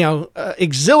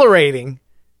 exhilarating.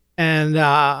 And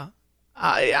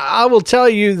I will tell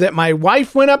you that my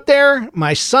wife went up there,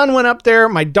 my son went up there,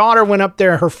 my daughter went up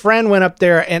there, her friend went up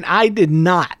there, and I did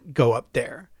not go up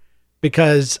there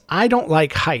because I don't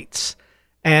like heights.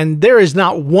 And there is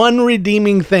not one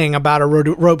redeeming thing about a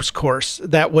ropes course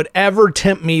that would ever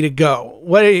tempt me to go.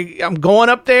 I'm going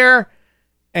up there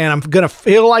and I'm going to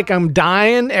feel like I'm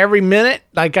dying every minute,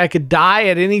 like I could die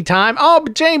at any time. Oh,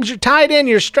 but James, you're tied in,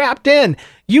 you're strapped in.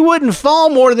 You wouldn't fall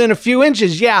more than a few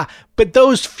inches. Yeah, but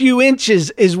those few inches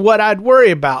is what I'd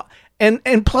worry about.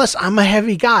 And plus, I'm a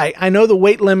heavy guy. I know the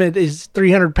weight limit is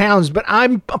 300 pounds, but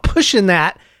I'm pushing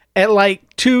that at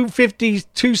like 250,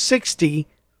 260.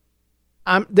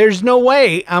 There's no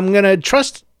way I'm going to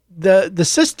trust the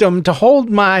system to hold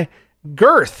my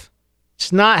girth.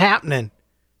 It's not happening.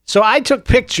 So I took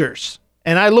pictures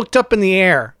and I looked up in the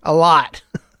air a lot.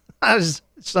 I was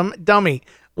some dummy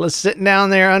sitting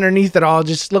down there underneath it all,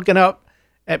 just looking up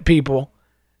at people,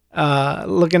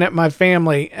 looking at my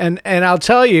family. And I'll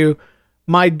tell you,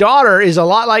 my daughter is a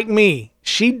lot like me.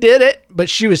 She did it, but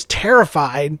she was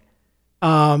terrified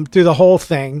through the whole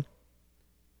thing.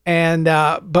 And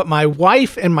but my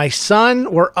wife and my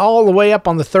son were all the way up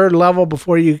on the third level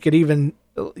before you could even,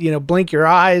 blink your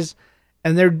eyes.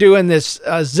 And they're doing this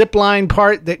zip line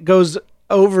part that goes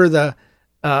over the.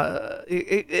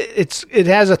 It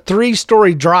has a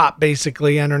 3-story drop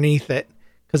basically underneath it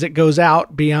because it goes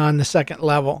out beyond the second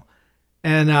level.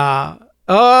 And but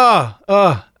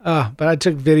I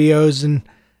took videos and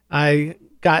I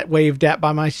got waved at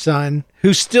by my son,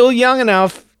 who's still young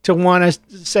enough to want to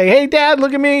say, "Hey, Dad,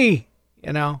 look at me."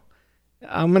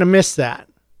 I'm gonna miss that.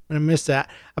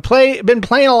 Been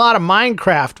playing a lot of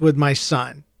Minecraft with my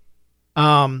son.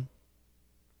 And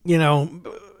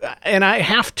I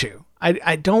have to.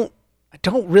 I don't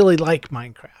really like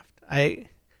Minecraft. I'm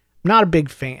not a big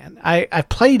fan. I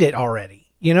played it already.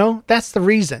 That's the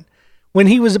reason. When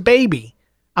he was a baby,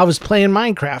 I was playing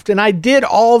Minecraft and I did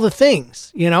all the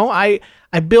things.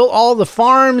 I built all the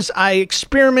farms. I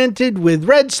experimented with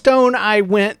redstone. I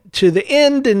went to the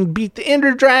end and beat the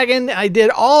Ender Dragon. I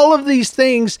did all of these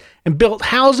things and built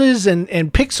houses and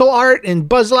pixel art and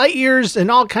Buzz Lightyears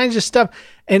and all kinds of stuff.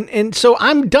 And so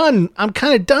I'm done. I'm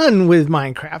kind of done with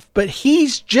Minecraft, but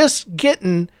he's just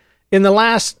getting in the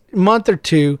last month or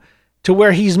two to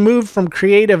where he's moved from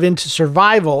creative into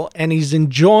survival and he's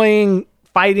enjoying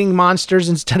fighting monsters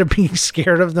instead of being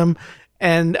scared of them.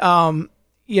 And, all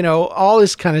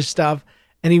this kind of stuff.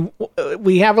 And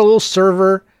we have a little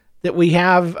server that we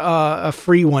have, a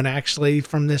free one actually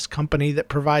from this company that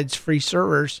provides free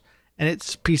servers, and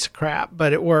it's a piece of crap,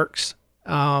 but it works.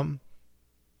 And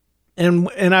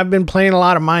I've been playing a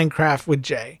lot of Minecraft with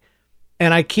Jay,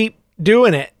 and I keep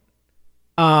doing it.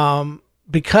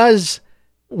 Because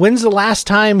when's the last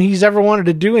time he's ever wanted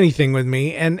to do anything with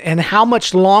me? And how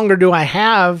much longer do I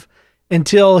have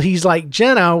until he's like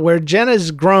Jenna, where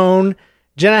Jenna's grown,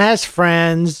 Jenna has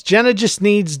friends. Jenna just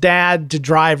needs Dad to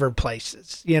drive her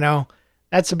places.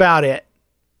 That's about it.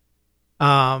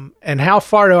 And how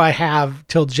far do I have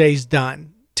till Jay's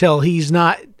done? Till he's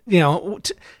not,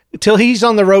 till he's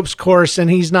on the ropes course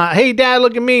and he's not, "Hey, Dad,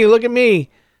 look at me. Look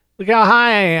how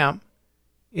high I am."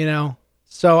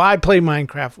 So I play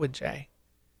Minecraft with Jay.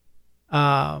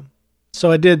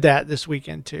 So I did that this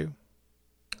weekend too.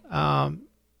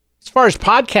 As far as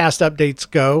podcast updates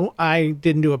go, I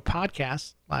didn't do a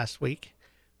podcast last week.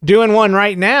 Doing one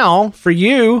right now for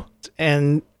you.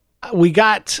 And we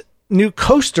got new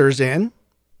coasters in.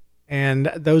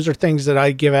 And those are things that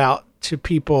I give out to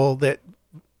people that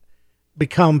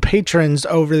become patrons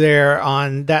over there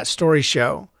on That Story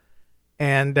Show.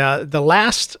 And the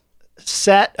last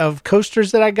set of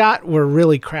coasters that I got were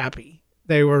really crappy.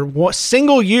 They were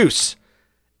single use.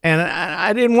 And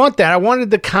I didn't want that. I wanted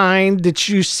the kind that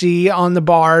you see on the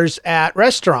bars at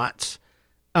restaurants.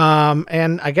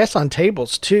 And I guess on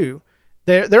tables too.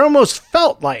 They're almost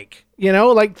felt like,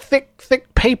 like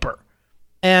thick paper.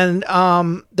 And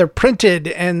they're printed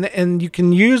and you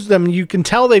can use them. You can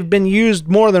tell they've been used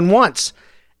more than once.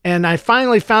 And I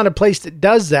finally found a place that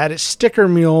does that. It's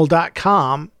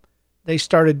stickermule.com. They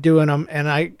started doing them and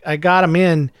I got them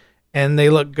in and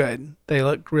they look good. They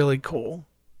look really cool.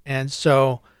 And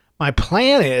so my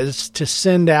plan is to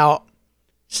send out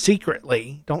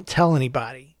secretly, don't tell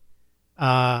anybody.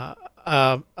 I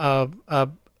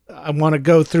want to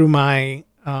go through my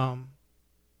my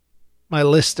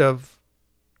list of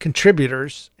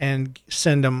contributors and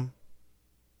send them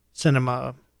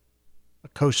a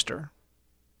coaster.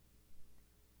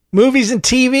 Movies and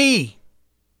TV.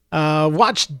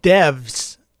 Watch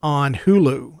Devs on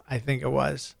Hulu, I think it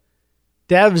was.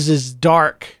 Devs is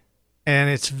dark and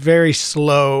it's very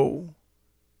slow,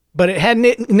 but it had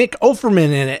Nick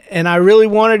Offerman in it, and I really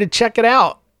wanted to check it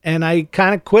out, and I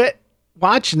kind of quit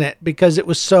watching it because it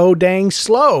was so dang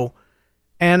slow,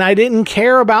 and I didn't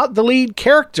care about the lead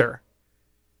character.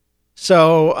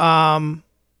 So,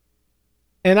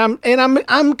 and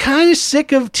I'm kind of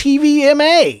sick of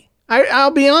TVMA.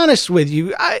 I'll be honest with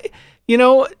you.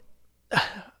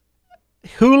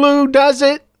 Hulu does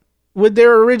it with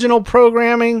their original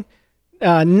programming.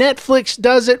 Netflix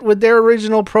does it with their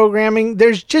original programming.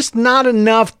 There's just not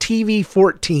enough TV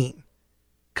 14,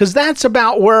 because that's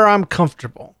about where I'm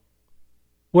comfortable.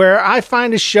 Where I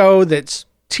find a show that's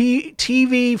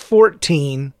TV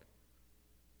 14,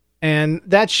 and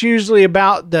that's usually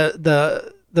about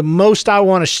the most I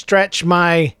want to stretch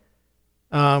my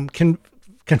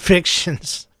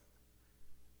convictions.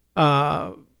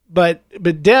 But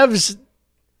Devs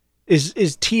is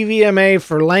TVMA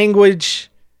for language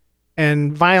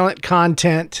and violent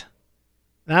content.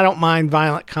 And I don't mind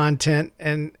violent content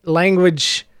and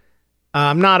language.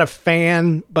 I'm not a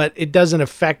fan, but it doesn't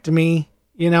affect me.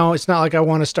 You know, it's not like I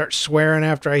want to start swearing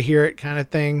after I hear it, kind of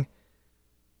thing.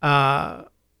 But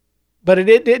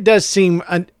it does seem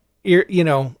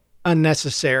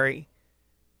unnecessary.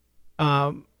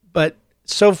 But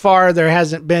so far there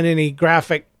hasn't been any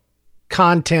graphic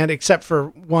content except for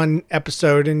one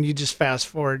episode, and you just fast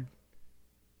forward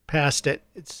past it.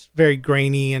 It's very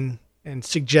grainy and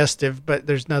suggestive, but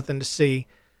there's nothing to see.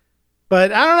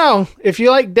 But I don't know. If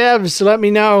you like Devs, let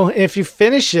me know. If you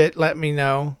finish it, let me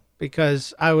know,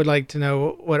 because I would like to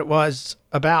know what it was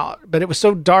about. But it was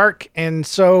so dark and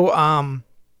so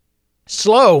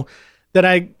slow that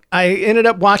I ended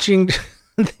up watching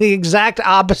the exact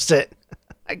opposite.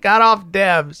 I got off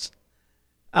Devs,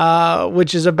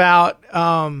 which is about,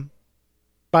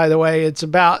 by the way, it's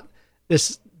about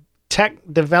this tech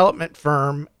development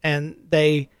firm, and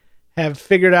they have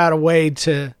figured out a way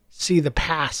to see the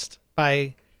past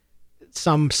by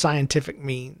some scientific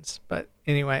means. But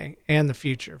anyway, and the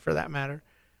future for that matter.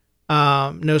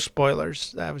 No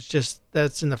spoilers.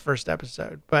 That's in the first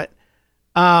episode. But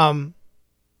I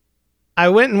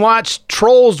went and watched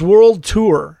Trolls World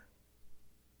Tour,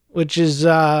 which is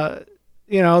the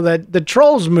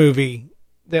Trolls movie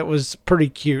that was pretty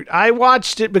cute. I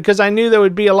watched it because I knew there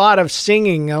would be a lot of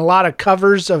singing, a lot of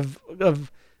covers of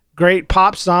great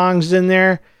pop songs in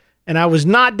there, and I was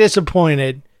not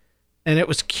disappointed. And it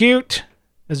was cute.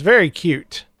 It was very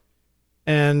cute,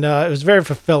 and it was very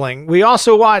fulfilling. We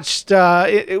also watched.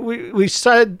 I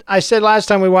said last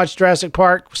time we watched Jurassic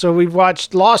Park, so we've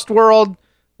watched Lost World,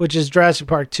 which is Jurassic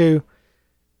Park 2.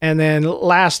 And then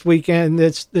last weekend,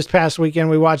 this past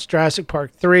weekend, we watched Jurassic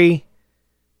Park 3.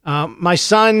 My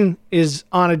son is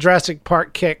on a Jurassic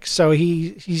Park kick, so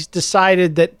he's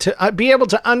decided that to be able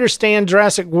to understand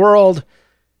Jurassic World,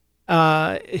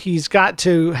 he's got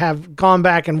to have gone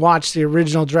back and watched the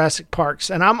original Jurassic Parks.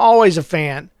 And I'm always a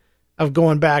fan of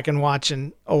going back and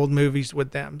watching old movies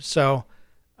with them. So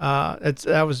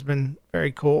that was been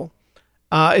very cool.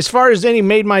 As far as any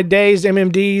Made My Days,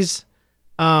 MMDs,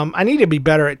 I need to be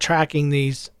better at tracking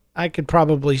these. I could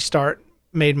probably start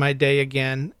Made My Day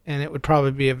again, and it would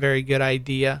probably be a very good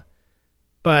idea.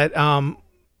 But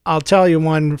I'll tell you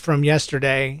one from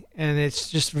yesterday, and it's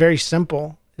just very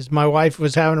simple. Is my wife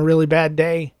was having a really bad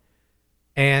day,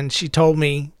 and she told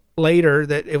me later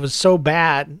that it was so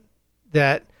bad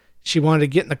that she wanted to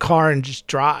get in the car and just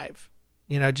drive,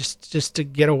 just to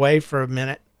get away for a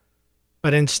minute.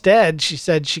 But instead, she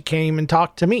said she came and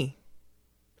talked to me.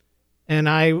 And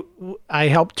I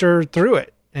helped her through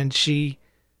it, and she,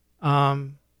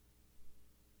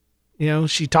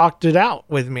 she talked it out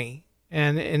with me,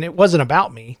 and it wasn't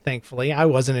about me. Thankfully, I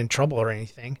wasn't in trouble or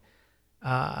anything,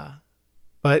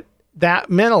 but that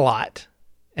meant a lot,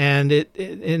 and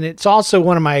it's also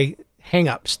one of my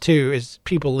hang-ups too, is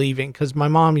people leaving, because my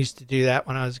mom used to do that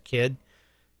when I was a kid.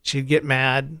 She'd get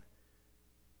mad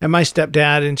at my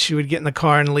stepdad, and she would get in the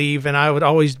car and leave, and I would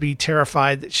always be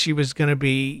terrified that she was going to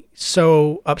be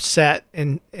so upset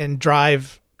and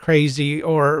drive crazy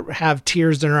or have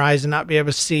tears in her eyes and not be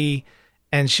able to see,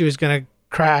 and she was going to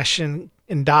crash and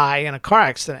die in a car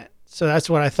accident. So that's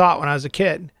what I thought when I was a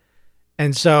kid.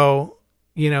 And so,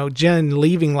 Jen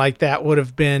leaving like that would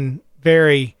have been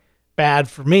very bad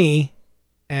for me.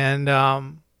 And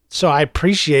so I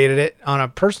appreciated it on a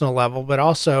personal level, but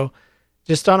also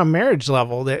just on a marriage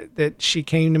level, that she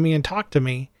came to me and talked to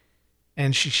me,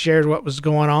 and she shared what was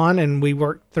going on, and we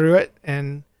worked through it,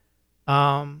 and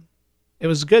it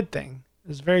was a good thing. It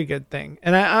It's a very good thing.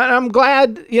 And I'm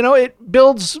glad, it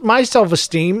builds my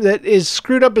self-esteem that as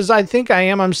screwed up as I think I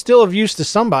am, I'm still of use to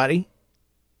somebody.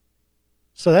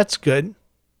 So that's good.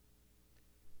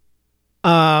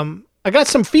 I got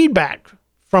some feedback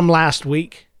from last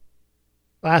week's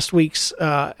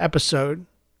episode.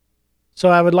 So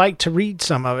I would like to read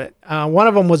some of it. One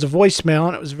of them was a voicemail,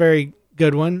 and it was a very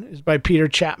good one. It was by Peter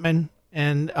Chapman.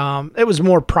 And it was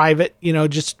more private,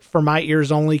 just for my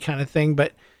ears only kind of thing.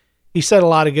 But he said a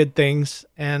lot of good things,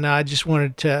 and I just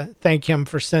wanted to thank him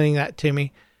for sending that to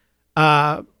me.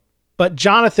 But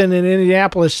Jonathan in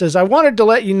Indianapolis says, I wanted to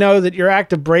let you know that your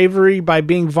act of bravery by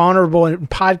being vulnerable and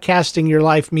podcasting your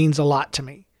life means a lot to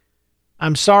me.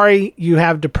 I'm sorry you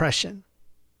have depression.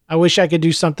 I wish I could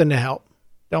do something to help.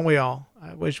 Don't we all?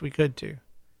 I wish we could too.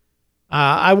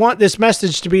 I want this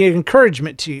message to be an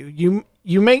encouragement to you.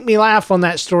 You make me laugh on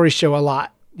that story show a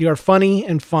lot. You are funny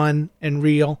and fun and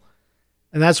real.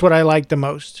 And that's what I like the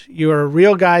most. You are a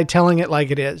real guy telling it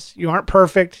like it is. You aren't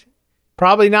perfect.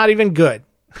 Probably not even good.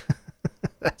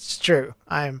 That's true.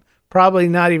 I'm probably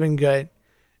not even good.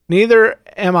 Neither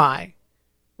am I.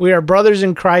 We are brothers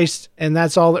in Christ, and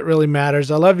that's all that really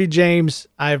matters. I love you, James.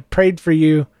 I've prayed for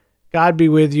you. God be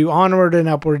with you. Onward and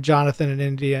upward, Jonathan in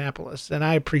Indianapolis. And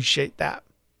I appreciate that.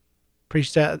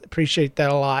 Appreciate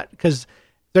that a lot. Because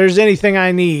if there's anything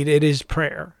I need, it is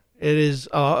prayer. It is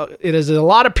a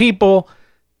lot of people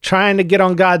trying to get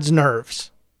on God's nerves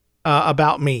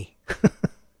about me.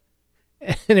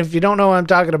 And if you don't know what I'm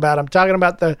talking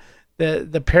about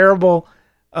the parable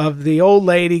of the old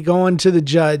lady going to the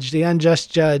judge, the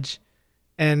unjust judge,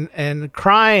 and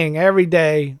crying every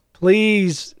day,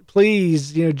 please,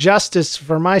 justice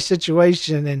for my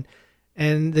situation.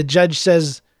 And the judge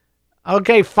says,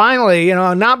 okay, finally,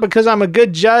 not because I'm a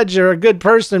good judge or a good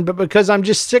person, but because I'm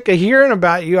just sick of hearing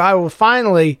about you, I will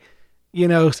finally,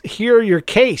 hear your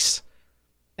case.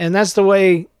 And that's the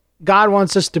way God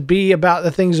wants us to be about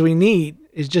the things we need,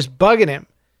 is just bugging him.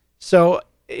 So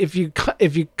if you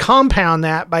compound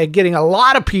that by getting a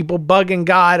lot of people bugging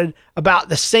God about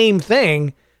the same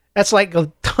thing, that's like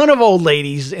a ton of old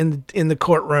ladies in the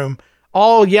courtroom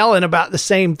all yelling about the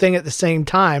same thing at the same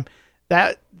time.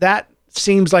 That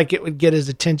seems like it would get his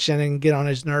attention and get on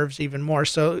his nerves even more.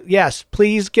 So yes,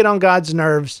 please get on God's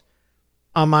nerves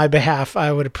on my behalf.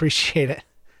 I would appreciate it.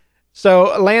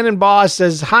 So Landon Boss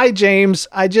says, hi, James.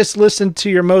 I just listened to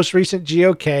your most recent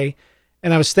GOK,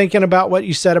 and I was thinking about what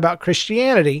you said about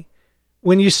Christianity.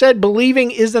 When you said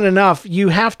believing isn't enough, you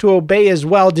have to obey as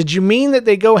well. Did you mean that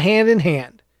they go hand in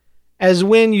hand? As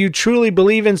when you truly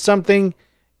believe in something,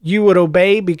 you would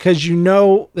obey because you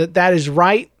know that is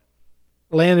right?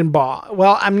 Landon Baugh.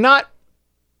 Well, I'm not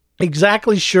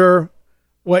exactly sure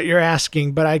what you're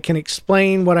asking, but I can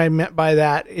explain what I meant by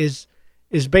that is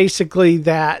basically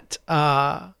that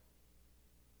that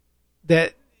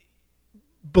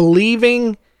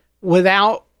believing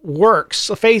without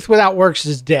works, faith without works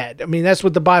is dead. I mean, that's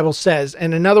what the Bible says.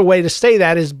 And another way to say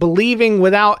that is believing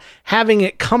without having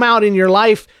it come out in your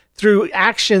life through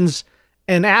actions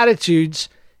and attitudes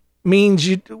means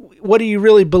what do you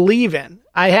really believe in?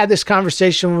 I had this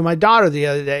conversation with my daughter the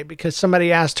other day because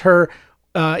somebody asked her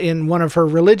in one of her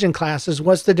religion classes,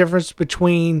 what's the difference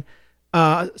between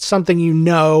something you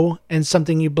know and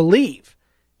something you believe?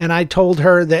 And I told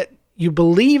her that you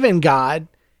believe in God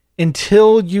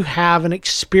until you have an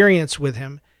experience with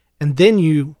him, and then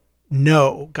you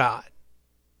know God.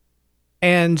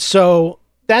 And so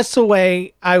that's the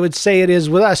way I would say it is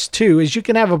with us too, is you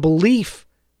can have a belief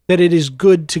that it is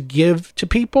good to give to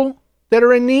people that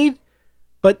are in need,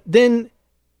 but then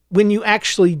when you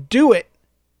actually do it,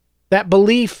 that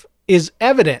belief is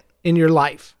evident in your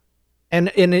life, and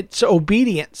it's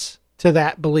obedience to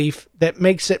that belief that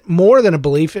makes it more than a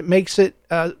belief. It makes it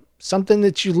something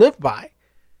that you live by.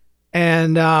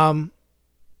 And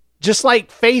just like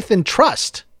faith and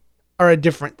trust are a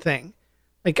different thing.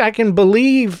 Like I can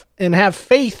believe and have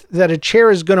faith that a chair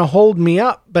is going to hold me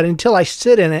up, but until I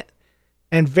sit in it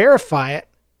and verify it,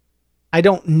 I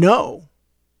don't know,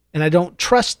 and I don't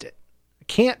trust it. I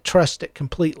can't trust it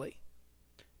completely.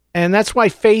 And that's why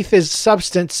faith is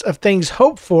substance of things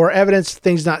hoped for, evidence of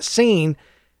things not seen.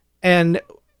 And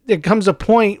there comes a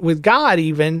point with God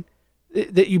even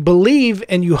that you believe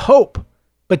and you hope,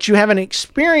 but you haven't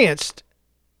experienced,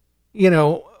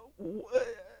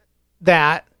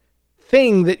 that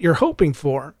thing that you're hoping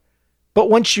for. But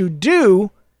once you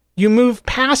do, you move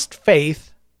past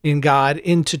faith in God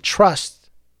into trust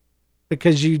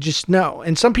because you just know.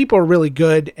 And some people are really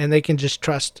good and they can just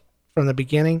trust from the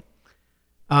beginning.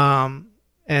 And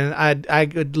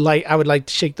I would like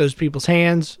to shake those people's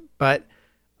hands, but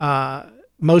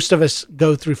most of us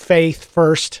go through faith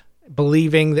first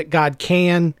believing that God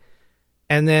can.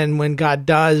 And then when God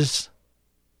does,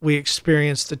 we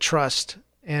experience the trust,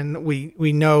 and we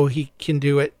know he can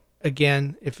do it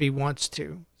again if he wants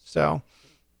to. So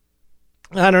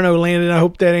I don't know, Landon, I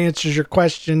hope that answers your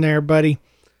question there, buddy.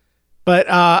 But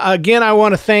again, I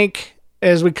want to thank,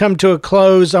 as we come to a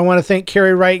close, I want to thank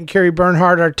Carrie Wright and Carrie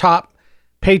Bernhardt, our top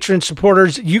patron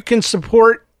supporters. You can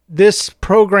support this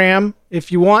program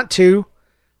if you want to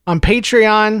on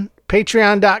Patreon,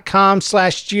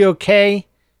 patreon.com/GOK.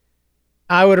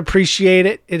 I would appreciate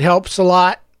it. It helps a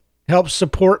lot. Helps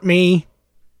support me,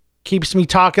 keeps me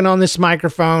talking on this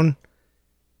microphone,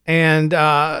 and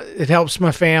it helps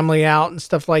my family out and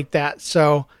stuff like that.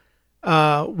 So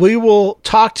we will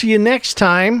talk to you next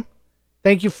time.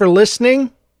 Thank you for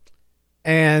listening,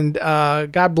 and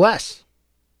God bless.